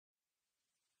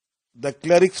The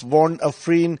clerics warned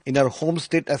Afrin in her home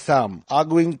state Assam,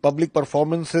 arguing public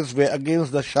performances were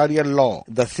against the Sharia law.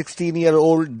 The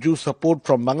 16-year-old drew support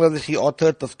from Bangladeshi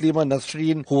author Taslima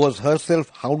Nasreen, who was herself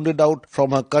hounded out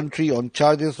from her country on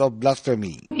charges of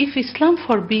blasphemy. If Islam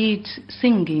forbids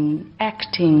singing,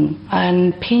 acting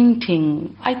and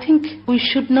painting, I think we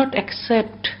should not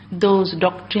accept those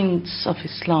doctrines of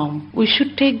Islam. We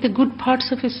should take the good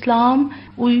parts of Islam.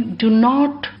 We do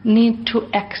not need to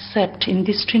accept in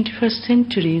this 21st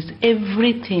century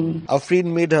everything.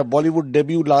 Afrin made her Bollywood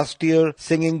debut last year,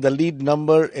 singing the lead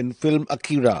number in film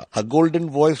Akira. Her golden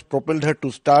voice propelled her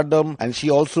to stardom, and she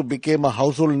also became a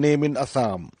household name in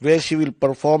Assam, where she will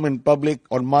perform in public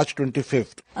on March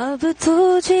 25th.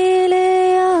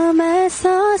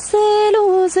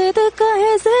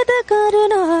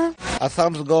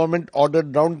 Assam's government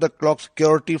ordered round-the-clock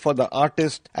security for the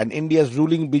artist, and India's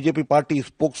ruling BJP party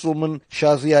spokeswoman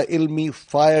Shazia Ilmi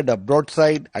fired a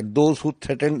broadside at those who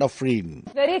threatened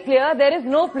Afrin. Very clear, there is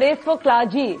no place for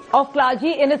clergy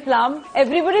in Islam.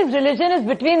 Everybody's religion is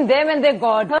between them and their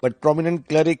God. But prominent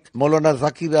cleric Maulana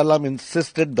Zakir Alam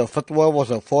insisted the fatwa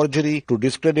was a forgery to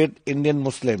discredit Indian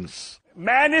Muslims.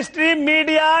 Mainstream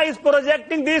media is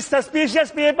projecting these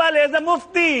suspicious people as a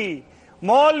mufti. They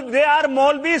are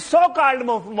Maulvi, so-called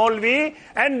Maulvi,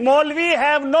 and Maulvi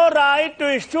have no right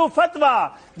to issue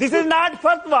fatwa. This is not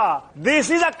fatwa. This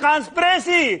is a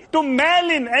conspiracy to mail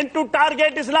in and to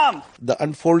target Islam. The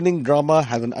unfolding drama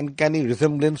has an uncanny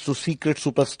resemblance to Secret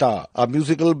Superstar, a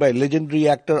musical by legendary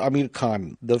actor Amir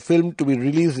Khan. The film, to be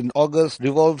released in August,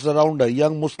 revolves around a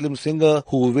young Muslim singer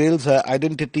who veils her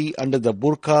identity under the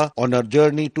burqa on her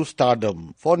journey to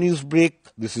stardom. For Newsbreak,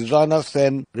 this is Rana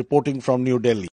Senn reporting from New Delhi.